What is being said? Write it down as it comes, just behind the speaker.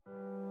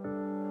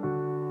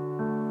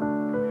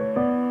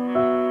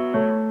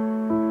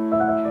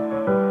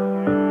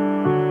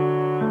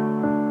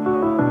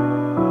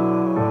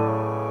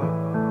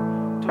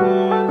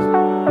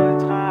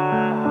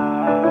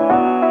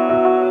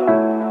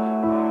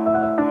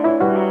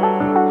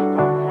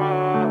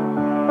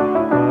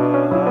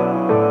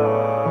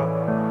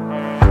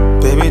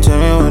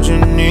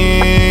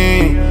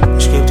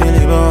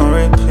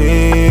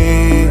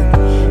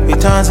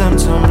tanzen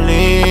zum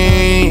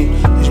Lied.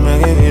 Ich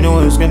merke, wie du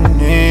es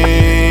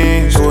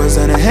genießt. Du hast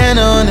deine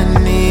Hände und deine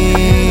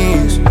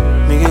Knees.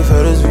 Mir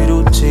gefällt es, wie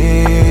du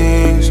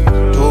ziehst.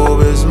 Du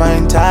bist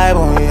mein Type,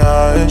 oh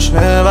ja, ich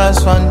will was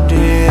von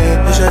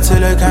dir. Ich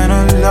erzähle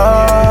keine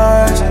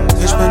Lies.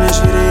 Ich bin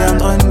nicht wie die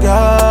anderen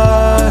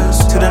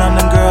Guys. Zu den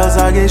anderen Girls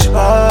sag ich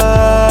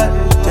bye,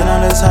 denn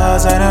alles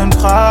hat seinen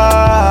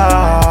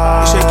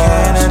Preis. Ich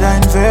erkenne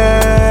deinen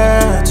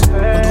Wert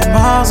und du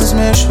machst es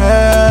mir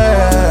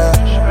schwer.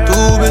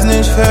 Du bist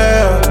nicht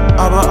fair,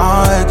 aber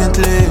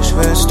eigentlich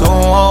willst du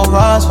auch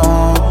was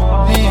von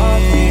mir.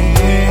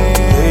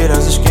 Baby,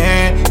 lass dich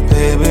gehen,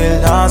 Baby,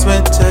 lass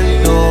bitte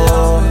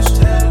los.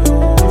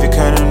 Wir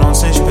können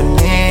uns nicht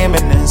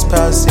benehmen, es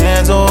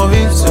passiert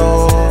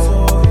sowieso.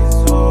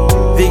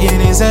 Wir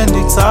genießen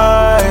die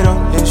Zeit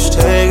und ich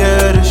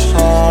take dich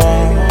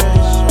home.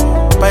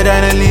 Bei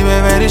deiner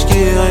Liebe werd ich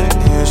gierig,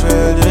 ich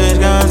will dich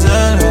ganz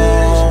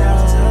alone.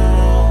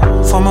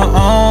 For my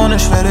own,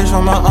 ich will dich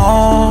for my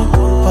own.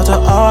 Warte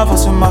ab,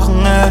 was wir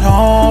machen at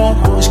home.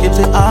 Ich geb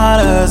dir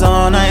alles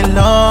all night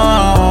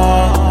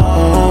long.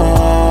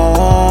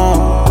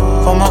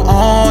 For my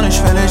own,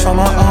 ich will dich for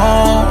my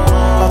own.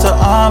 Warte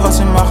ab, was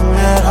wir machen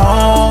at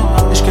home.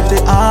 Ich geb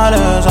dir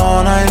alles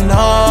all night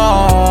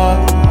long.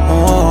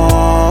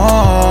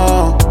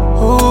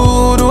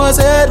 Du hast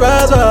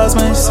etwas, was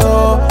mich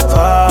so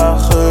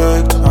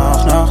verrückt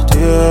macht nach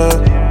dir.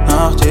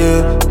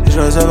 Ich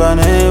weiß aber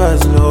nicht, was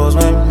ist los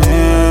mit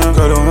mir.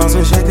 Girl, du machst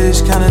mich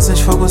hektisch, ich kann es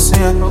nicht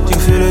fokussieren. Die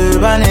Gefühle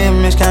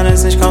übernehmen, ich kann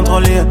es nicht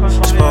kontrollieren.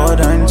 Ich brauche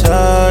deinen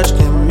Touch,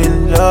 give me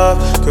love.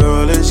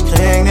 Girl, ich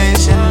krieg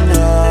nicht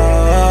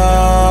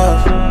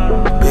enough.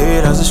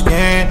 Baby, lass dich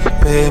gehen,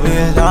 Baby,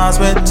 lass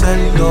bitte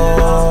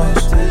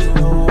los.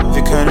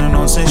 Wir können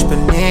uns nicht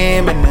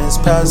benehmen, es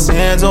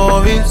passiert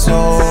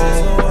sowieso.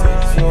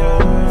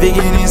 Wir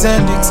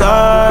genießen die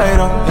Zeit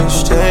und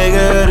ich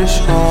take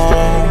dich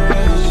home.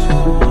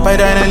 Bei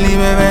deiner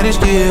Liebe werd ich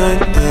gierig,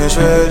 ich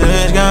will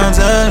dich ganz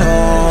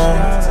alone.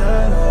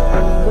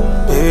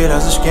 Baby,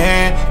 lass dich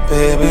gehen,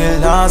 Baby,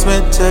 lass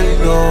bitte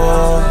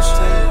los.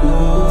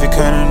 Wir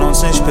können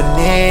uns nicht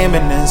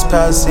benehmen, es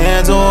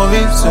passiert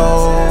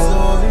sowieso.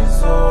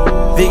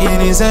 Wir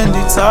genießen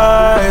die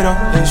Zeit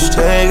und ich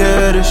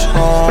take dich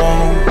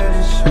home.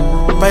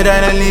 Bei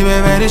deiner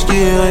Liebe werd ich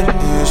gierig,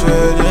 ich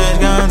will dich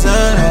ganz alone.